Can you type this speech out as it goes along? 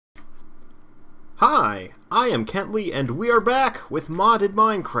Hi, I am Kentley, and we are back with modded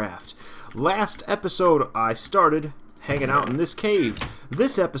Minecraft. Last episode, I started hanging out in this cave.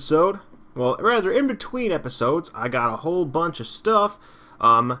 This episode, well, rather in between episodes, I got a whole bunch of stuff.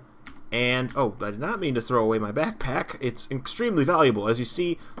 And, oh, I did not mean to throw away my backpack. It's extremely valuable. As you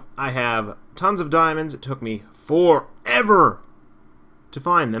see, I have tons of diamonds. It took me forever to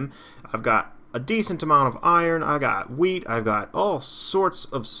find them. I've got a decent amount of iron, I got wheat, I've got all sorts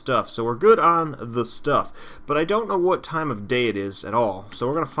of stuff, so we're good on the stuff. But I don't know what time of day it is at all, so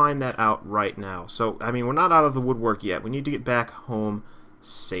we're going to find that out right now. So, I mean, we're not out of the woodwork yet. We need to get back home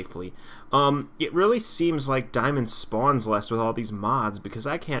safely. It really seems like diamond spawns less with all these mods, because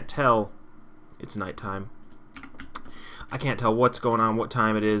I can't tell. It's nighttime. I can't tell what's going on, what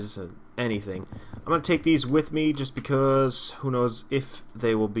time it is, anything. I'm going to take these with me just because who knows if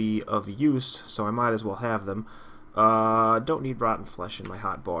they will be of use, so I might as well have them. Don't need rotten flesh in my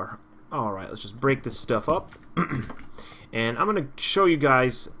hotbar. Alright, let's just break this stuff up. And I'm going to show you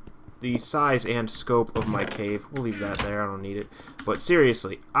guys the size and scope of my cave. We'll leave that there, I don't need it. But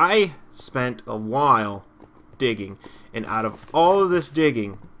seriously, I spent a while digging, and out of all of this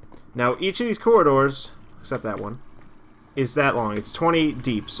digging, now each of these corridors, except that one, is that long. It's 20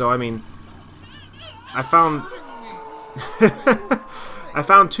 deep, so I mean, I found I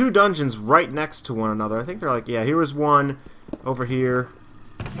found two dungeons right next to one another. I think they're like, yeah, here was one over here.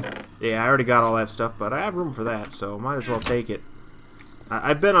 Yeah, I already got all that stuff, but I have room for that, so might as well take it.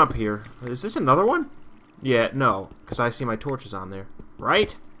 I've been up here. Is this another one? Yeah, no, because I see my torches on there.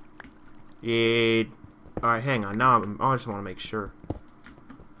 Right? Yeah. Alright, hang on. Now I just want to make sure.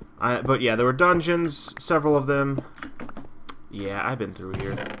 But yeah, there were dungeons, several of them. Yeah, I've been through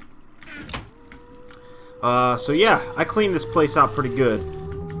here. So yeah, I cleaned this place out pretty good.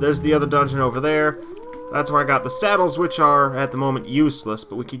 There's the other dungeon over there. That's where I got the saddles, which are, at the moment, useless,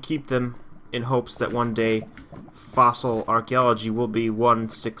 but we could keep them in hopes that one day fossil archaeology will be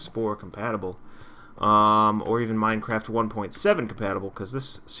 1.6.4 compatible. Or even Minecraft 1.7 compatible, because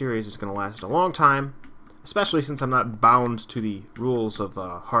this series is going to last a long time, especially since I'm not bound to the rules of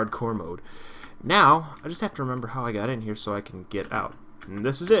hardcore mode. Now, I just have to remember how I got in here so I can get out. And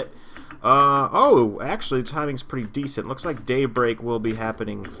this is it. Oh, actually, the timing's pretty decent. Looks like daybreak will be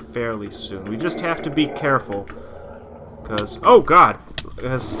happening fairly soon. We just have to be careful. Because, oh god,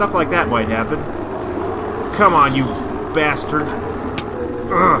 because stuff like that might happen. Come on, you bastard.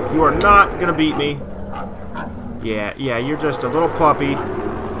 Ugh, you are not gonna beat me. Yeah, you're just a little puppy.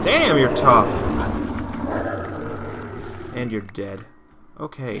 Damn, you're tough. And you're dead.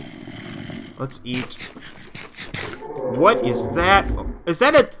 Okay. Let's eat. What is that? Is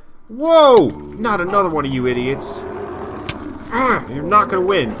that a... Whoa! Not another one of you idiots. You're not gonna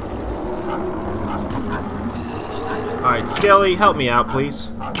win. Alright, Skelly, help me out,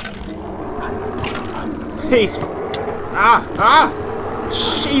 please. He's...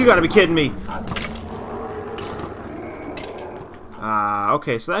 Shit, you gotta be kidding me.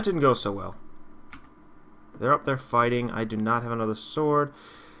 Okay, so that didn't go so well. They're up there fighting. I do not have another sword.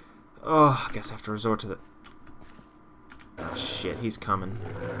 Oh, I guess I have to resort to the... Oh, shit, he's coming.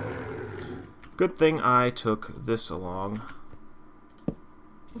 Good thing I took this along.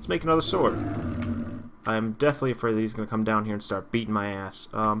 Let's make another sword. I'm deathly afraid that he's going to come down here and start beating my ass.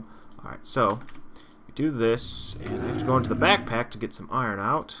 Alright, so, we do this, and I have to go into the backpack to get some iron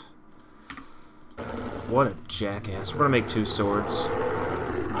out. What a jackass. We're going to make two swords.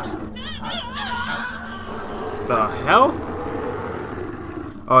 The hell?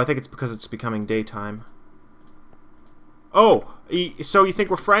 Oh, I think it's because it's becoming daytime. Oh, so you think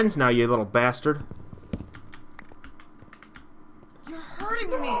we're friends now, you little bastard? You're hurting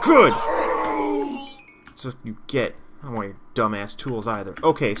me. Good. That's what you get. I don't want your dumbass tools either.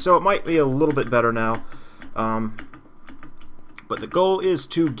 Okay, so it might be a little bit better now. But the goal is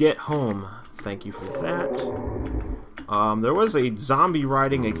to get home. Thank you for that. There was a zombie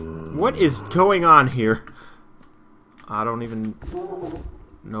riding a... What is going on here? I don't even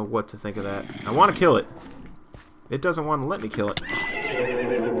know what to think of that. I want to kill it. It doesn't want to let me kill it.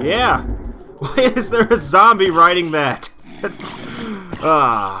 Yeah! Why is there a zombie riding that?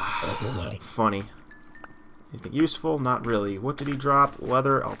 Funny. Anything useful? Not really. What did he drop?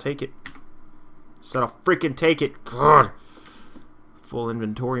 Leather. I'll take it. Said I'll freaking take it. God. Full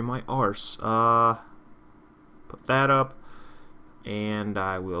inventory, my arse. Put that up. And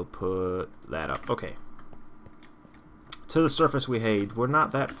I will put that up. Okay. To the surface we head. We're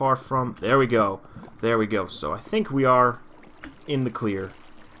not that far from... There we go. There we go. So I think we are in the clear.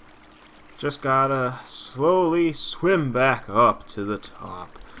 Just gotta slowly swim back up to the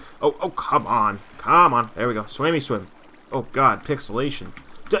top. Oh, come on. Come on. There we go. Swimmy swim. Oh, God. Pixelation.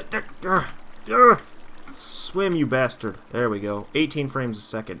 Swim, you bastard. There we go. 18 frames a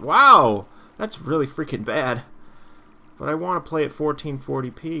second. Wow! That's really freaking bad. But I want to play at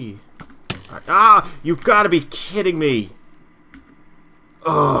 1440p. Right. Ah! You've got to be kidding me!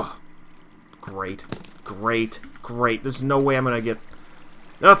 Ugh. Great. Great. Great. There's no way I'm going to get...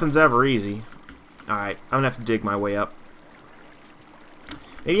 Nothing's ever easy. Alright, I'm going to have to dig my way up.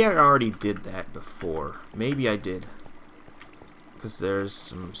 Maybe I already did that before. Maybe I did. Because there's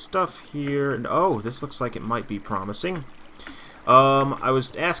some stuff here. And oh, this looks like it might be promising. I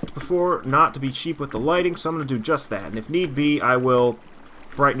was asked before not to be cheap with the lighting, so I'm going to do just that. And if need be, I will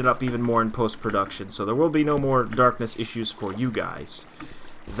brighten it up even more in post-production. So there will be no more darkness issues for you guys.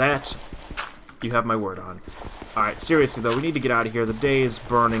 That you have my word on. Alright, seriously though, we need to get out of here. The day is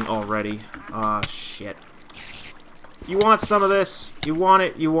burning already. Ah, shit. You want some of this? You want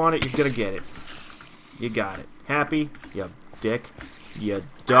it? You want it? You're gonna get it. You got it. Happy? You dick. You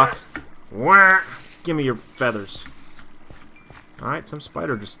duck. Wah! Give me your feathers. Alright, some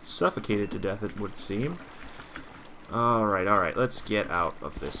spider just suffocated to death, it would seem. Alright, let's get out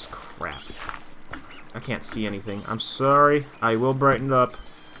of this crap. I can't see anything. I'm sorry. I will brighten it up.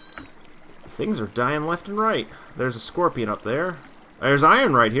 Things are dying left and right. There's a scorpion up there. There's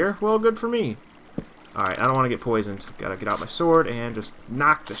iron right here. Well, good for me. Alright, I don't want to get poisoned. Gotta get out my sword and just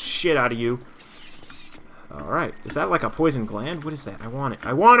knock the shit out of you. Alright. Is that like a poison gland? What is that? I want it.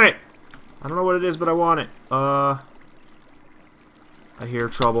 I want it! I don't know what it is, but I want it. I hear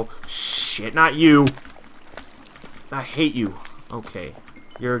trouble. Shit, not you! I hate you. Okay.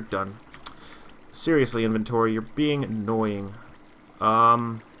 You're done. Seriously, inventory, you're being annoying.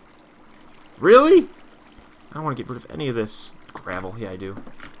 Really? I don't want to get rid of any of this gravel. Yeah, I do.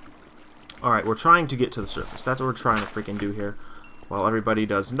 Alright, we're trying to get to the surface. That's what we're trying to freaking do here. While everybody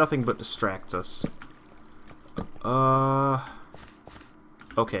does nothing but distracts us.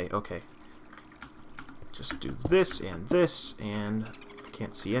 Okay. Just do this, and I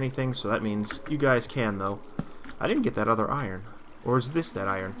can't see anything, so that means you guys can, though. I didn't get that other iron. Or is this that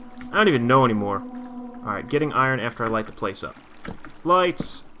iron? I don't even know anymore. Alright, getting iron after I light the place up.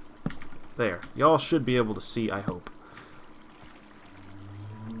 Lights! There. Y'all should be able to see, I hope.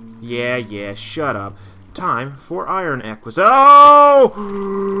 Yeah, shut up. Time for iron acquisition.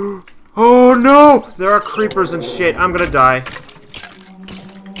 Oh! Oh no! There are creepers and shit. I'm gonna die.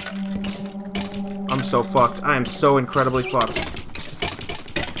 I'm so fucked. I am so incredibly fucked.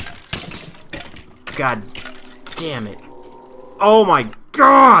 God damn it. Oh my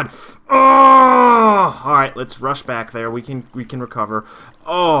god! Oh! Alright, let's rush back there. We can recover.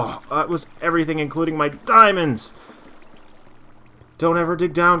 Oh, that was everything, including my diamonds! Don't ever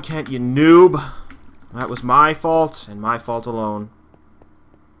dig down, Kent, you noob! That was my fault, and my fault alone.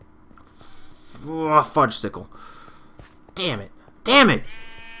 Fudge sickle. Damn it. Damn it!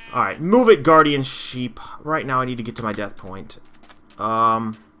 Alright, move it, guardian sheep. Right now I need to get to my death point.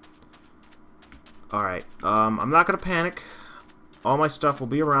 Alright, I'm not gonna panic. All my stuff will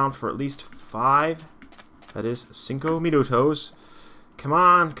be around for at least 5. That is, 5 minutos. Come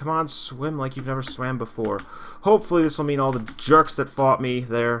on, swim like you've never swam before. Hopefully this will mean all the jerks that fought me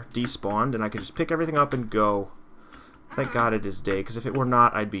there despawned, and I can just pick everything up and go. Thank God it is day, because if it were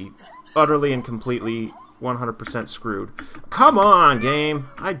not, I'd be utterly and completely 100% screwed. Come on, game!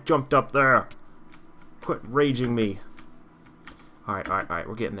 I jumped up there. Quit raging me. Alright,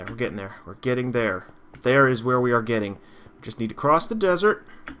 we're getting there, we're getting there. There is where we are getting. We just need to cross the desert.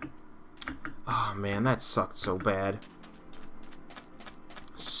 Oh man, that sucked so bad.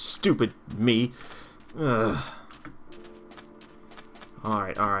 Stupid me. Ugh.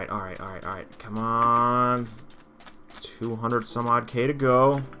 Alright. Come on. 200 some odd K to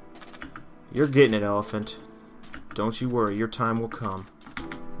go. You're getting it, elephant. Don't you worry, your time will come.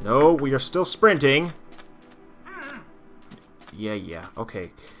 No, we are still sprinting. Yeah,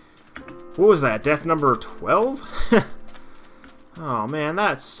 okay. What was that? Death number 12? Oh man,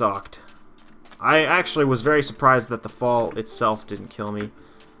 that sucked. I actually was very surprised that the fall itself didn't kill me.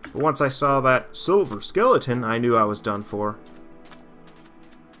 But once I saw that silver skeleton, I knew I was done for.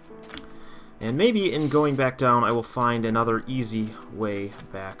 And maybe in going back down, I will find another easy way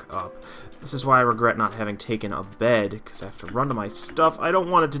back up. This is why I regret not having taken a bed, because I have to run to my stuff. I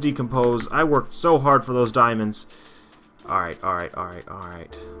don't want it to decompose. I worked so hard for those diamonds. Alright.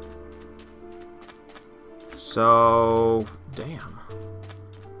 So, damn.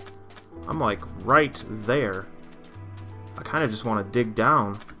 I'm like right there. I kind of just want to dig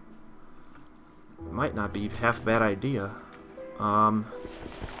down. Might not be half a bad idea. Come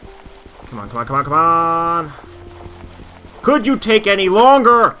on. Could you take any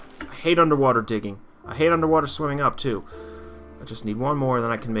longer? I hate underwater digging. I hate underwater swimming up, too. I just need one more, then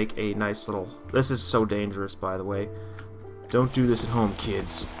I can make a nice little... This is so dangerous, by the way. Don't do this at home,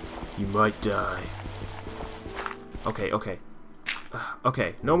 kids. You might die. Okay, okay.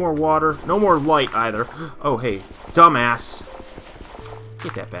 Okay, no more water. No more light, either. Oh, hey. Dumbass.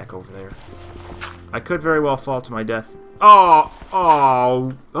 Get that back over there. I could very well fall to my death. Oh!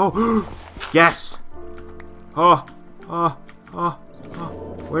 Oh! Oh! Yes! Oh! Oh! Oh!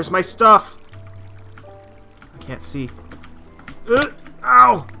 Oh! Where's my stuff? I can't see.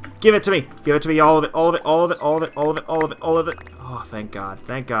 Ow! Give it to me! Give it to me, all of it, all of it, all of it, all of it, all of it, all of it, all of it. Oh, thank God.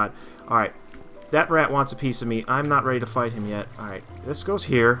 Thank God. Alright. That rat wants a piece of me. I'm not ready to fight him yet. Alright. This goes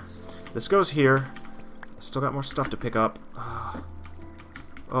here. This goes here. Still got more stuff to pick up.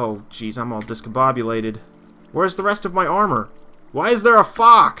 Oh, jeez, I'm all discombobulated. Where's the rest of my armor? Why is there a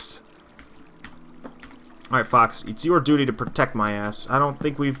fox? Alright, Fox, it's your duty to protect my ass. I don't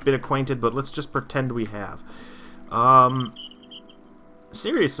think we've been acquainted, but let's just pretend we have.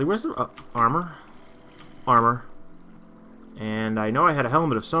 Seriously, where's the... armor? Armor. And I know I had a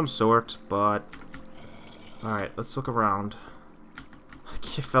helmet of some sort, but... Alright, let's look around.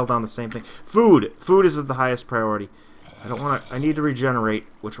 I fell down the same thing. Food! Food is of the highest priority. I don't want to... I need to regenerate,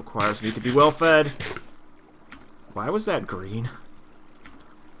 which requires me to be well fed. Why was that green?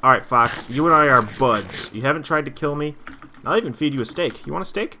 Alright, Fox, you and I are buds. You haven't tried to kill me. I'll even feed you a steak. You want a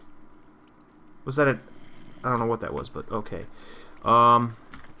steak? Was that a... I don't know what that was, but okay. Backpack,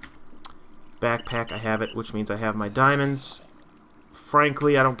 I have it, which means I have my diamonds.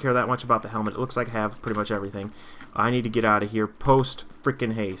 Frankly, I don't care that much about the helmet. It looks like I have pretty much everything. I need to get out of here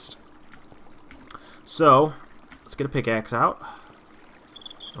post-frickin' haste. So, let's get a pickaxe out.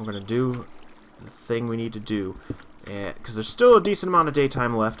 I'm going to do the thing we need to do. Because there's still a decent amount of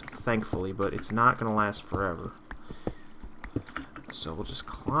daytime left, thankfully, but it's not going to last forever. So we'll just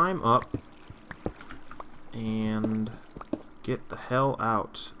climb up and get the hell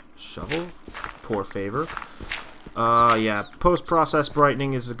out. Shovel, poor favor. Yeah, post-process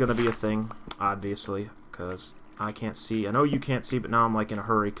brightening is going to be a thing, obviously, because I can't see. I know you can't see, but now I'm like in a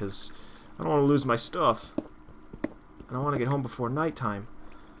hurry because I don't want to lose my stuff. I don't want to get home before nighttime.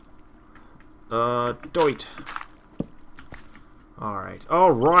 Doit. Alright,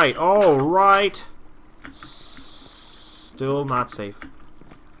 alright, alright! Still not safe.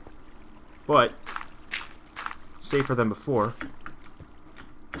 But, safer than before.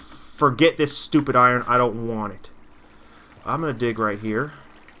 Forget this stupid iron, I don't want it. I'm gonna dig right here.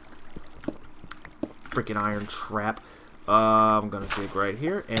 Freaking iron trap. I'm gonna dig right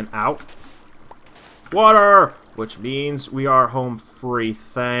here, and out. Water! Which means we are home free,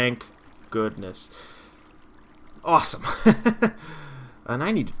 thank goodness. Awesome. And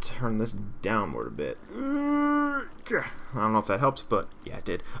I need to turn this downward a bit. I don't know if that helped, but yeah, it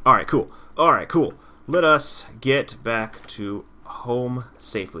did. Alright, cool. Alright, cool. Let us get back to home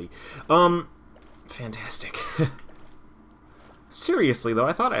safely. Fantastic. Seriously, though,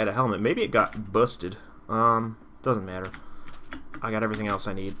 I thought I had a helmet. Maybe it got busted. Doesn't matter. I got everything else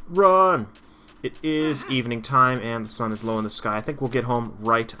I need. Run! It is evening time, and the sun is low in the sky. I think we'll get home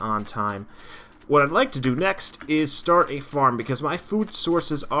right on time. What I'd like to do next is start a farm, because my food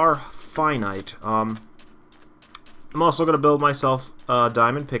sources are finite. I'm also going to build myself a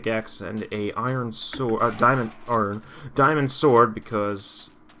diamond pickaxe and a iron sword, diamond sword,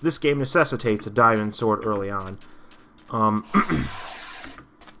 because this game necessitates a diamond sword early on.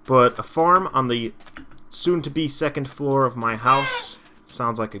 But a farm on the soon-to-be second floor of my house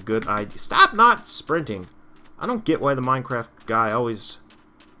sounds like a good idea. Stop not sprinting! I don't get why the Minecraft guy always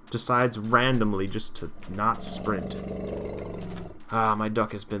decides randomly just to not sprint. Ah, my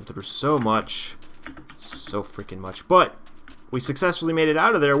duck has been through so much. So freaking much. But we successfully made it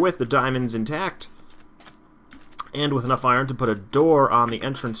out of there with the diamonds intact. And with enough iron to put a door on the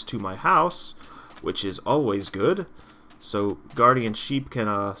entrance to my house, which is always good. So Guardian Sheep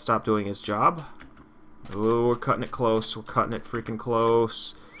can stop doing his job. Oh, we're cutting it close. We're cutting it freaking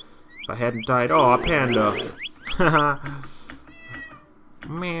close. If I hadn't died... Oh, panda. Haha.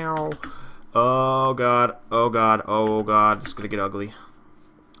 Meow. Oh god, oh god, oh god, it's gonna get ugly.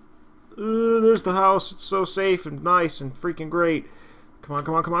 There's the house, it's so safe and nice and freaking great. Come on,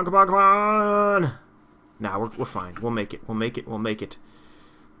 come on, come on, come on, come on! Nah, we're fine, we'll make it, we'll make it, we'll make it.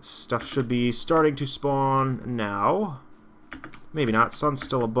 Stuff should be starting to spawn now. Maybe not, sun's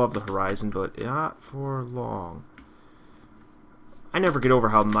still above the horizon, but not for long. I never get over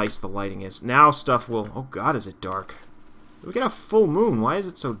how nice the lighting is. Now stuff will... Oh god, is it dark. We get a full moon. Why is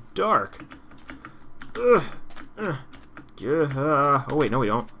it so dark? Oh, wait, no we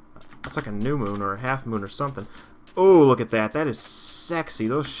don't. That's like a new moon or a half moon or something. Oh, look at that. That is sexy.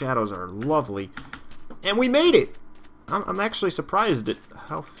 Those shadows are lovely. And we made it! I'm actually surprised at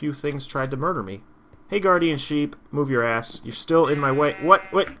how few things tried to murder me. Hey, guardian sheep, move your ass. You're still in my way.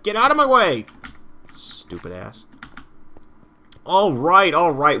 What? Get out of my way! Stupid ass.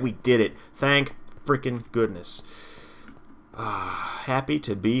 Alright, we did it. Thank freaking goodness. Happy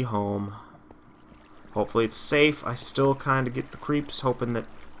to be home. Hopefully it's safe. I still kind of get the creeps, hoping that...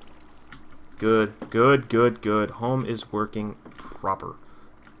 Good. Home is working properly.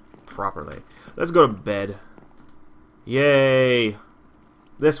 Let's go to bed. Yay!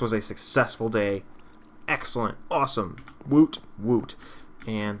 This was a successful day. Excellent. Awesome. Woot.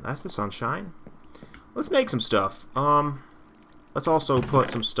 And that's the sunshine. Let's make some stuff. Let's also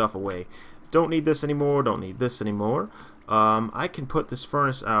put some stuff away. Don't need this anymore. I can put this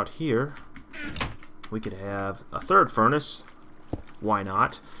furnace out here. We could have a third furnace. Why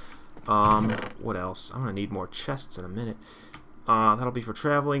not? What else? I'm gonna need more chests in a minute. That'll be for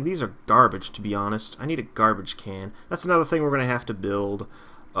traveling. These are garbage, to be honest. I need a garbage can. That's another thing we're gonna have to build.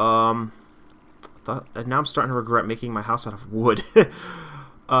 Now I'm starting to regret making my house out of wood.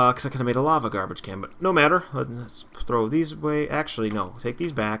 Because I could have made a lava garbage can, but no matter. Let's throw these away. Actually, no. Take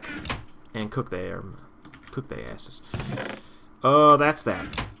these back and cook their asses. That's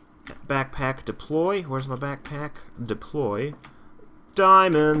that. Backpack deploy. Where's my backpack? Deploy.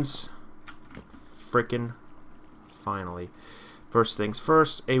 Diamonds. Frickin' finally. First things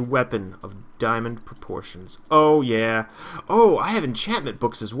first, a weapon of diamond proportions. Oh, yeah. Oh, I have enchantment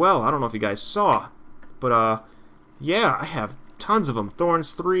books as well. I don't know if you guys saw. But, yeah, I have tons of them.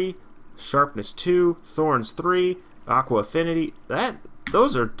 Thorns 3, Sharpness 2, Thorns 3, Aqua Affinity.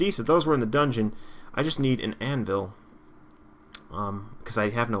 Those are decent. Those were in the dungeon. I just need an anvil. Because I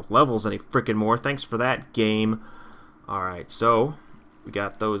have no levels any frickin' more. Thanks for that, game. Alright, so we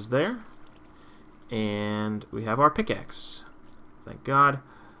got those there. And we have our pickaxe. Thank God.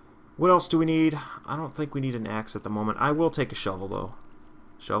 What else do we need? I don't think we need an axe at the moment. I will take a shovel, though.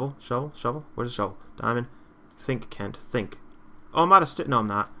 Shovel? Where's the shovel? Diamond? Think, Kent. Think. Oh, I'm out of stick. No, I'm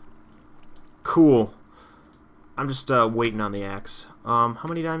not. Cool. I'm just waiting on the axe. How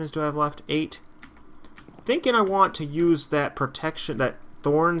many diamonds do I have left? 8. Thinking I want to use that protection, that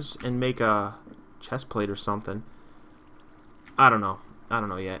thorns, and make a chest plate or something. I don't know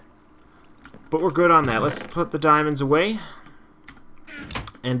yet. But we're good on that. Let's put the diamonds away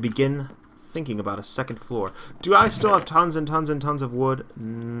and begin thinking about a second floor. Do I still have tons and tons of wood?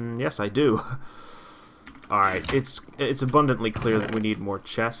 Yes, I do. Alright, it's abundantly clear that we need more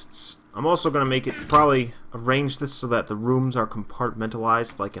chests. I'm also going to make it, probably arrange this so that the rooms are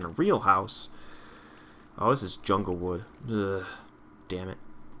compartmentalized like in a real house. Oh, this is jungle wood. Ugh, damn it.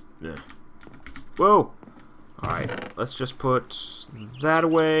 Ugh. Whoa! Alright, let's just put that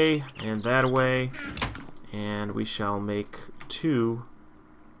away, and we shall make 2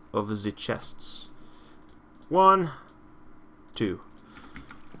 of the chests. 1, 2.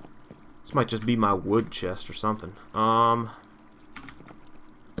 This might just be my wood chest or something. Bam.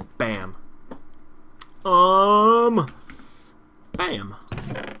 Bam.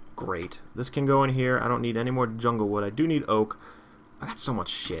 Great. This can go in here. I don't need any more jungle wood. I do need oak. I got so much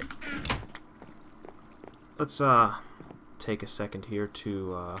shit. Let's take a second here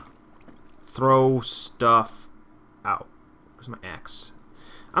to throw stuff out. Where's my axe?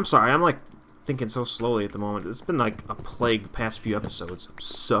 I'm sorry, I'm like thinking so slowly at the moment. It's been like a plague the past few episodes. I'm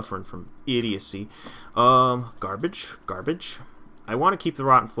suffering from idiocy. Garbage. I want to keep the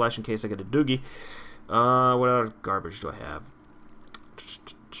rotten flesh in case I get a doogie. What other garbage do I have?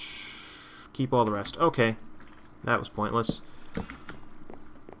 Keep all the rest. Okay. That was pointless.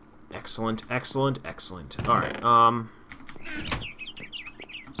 Excellent. Alright,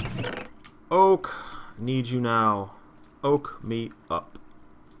 oak. Need you now. Oak me up.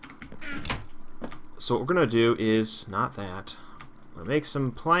 So what we're going to do is, not that. We're going to make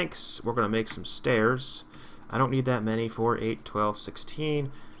some planks. We're going to make some stairs. I don't need that many. 4, 8, 12,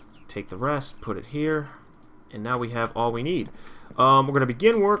 16. Take the rest, put it here. And now we have all we need. We're going to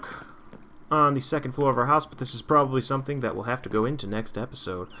begin work on the second floor of our house, but this is probably something that we'll have to go into next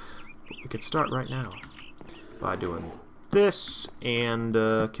episode. But we could start right now by doing this, and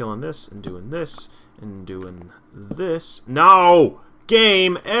killing this, and doing this, and doing this. No!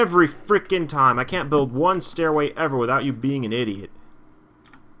 Game! Every freaking time! I can't build one stairway ever without you being an idiot.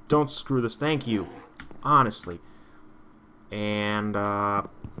 Don't screw this. Thank you. Honestly. And,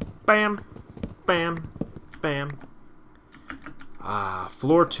 bam! Bam! Bam!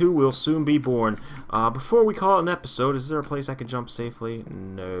 Floor 2 will soon be born. Before we call it an episode, is there a place I can jump safely?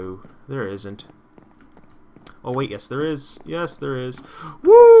 No, there isn't. Oh wait, yes there is. Yes there is.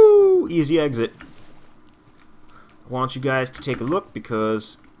 Woo! Easy exit. I want you guys to take a look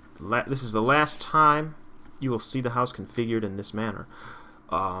because this is the last time you will see the house configured in this manner.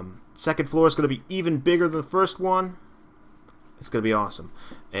 Second floor is going to be even bigger than the first one. It's going to be awesome.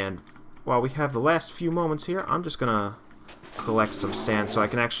 And while we have the last few moments here, I'm just going to collect some sand so I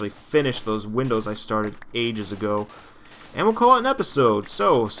can actually finish those windows I started ages ago. And we'll call it an episode.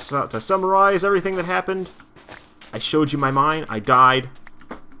 So to summarize everything that happened, I showed you my mine, I died,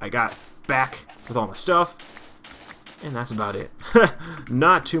 I got back with all my stuff, and that's about it.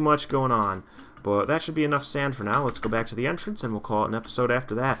 Not too much going on. But that should be enough sand for now. Let's go back to the entrance, and we'll call it an episode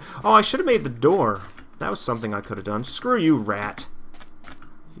after that. Oh, I should have made the door. That was something I could have done. Screw you, rat.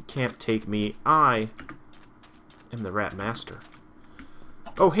 You can't take me. I am the rat master.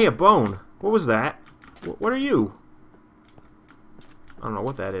 Oh, hey, a bone. What was that? What are you? I don't know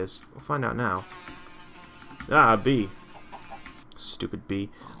what that is. We'll find out now. Ah, a bee. Stupid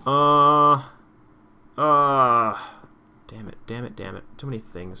bee. Damn it, damn it, damn it. Too many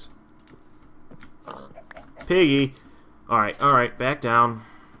things. Piggy. Alright, back down.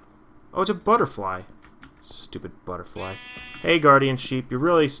 Oh, it's a butterfly. Stupid butterfly. Hey, guardian sheep, you're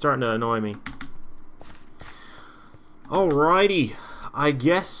really starting to annoy me. Alrighty. I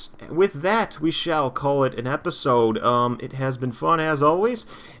guess with that, we shall call it an episode. It has been fun as always.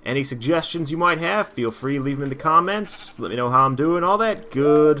 Any suggestions you might have, feel free to leave them in the comments. Let me know how I'm doing. All that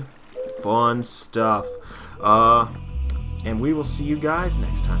good, fun stuff. And we will see you guys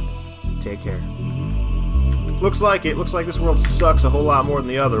next time. Take care. Looks like it. Looks like this world sucks a whole lot more than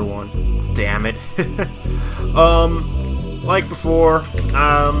the other one. Damn it. Like before,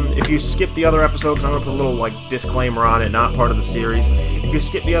 if you skip the other episodes, I'm gonna put a little like disclaimer on it, not part of the series. If you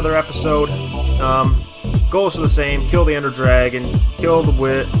skip the other episode, goals are the same: kill the Ender Dragon, kill the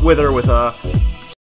Wither with a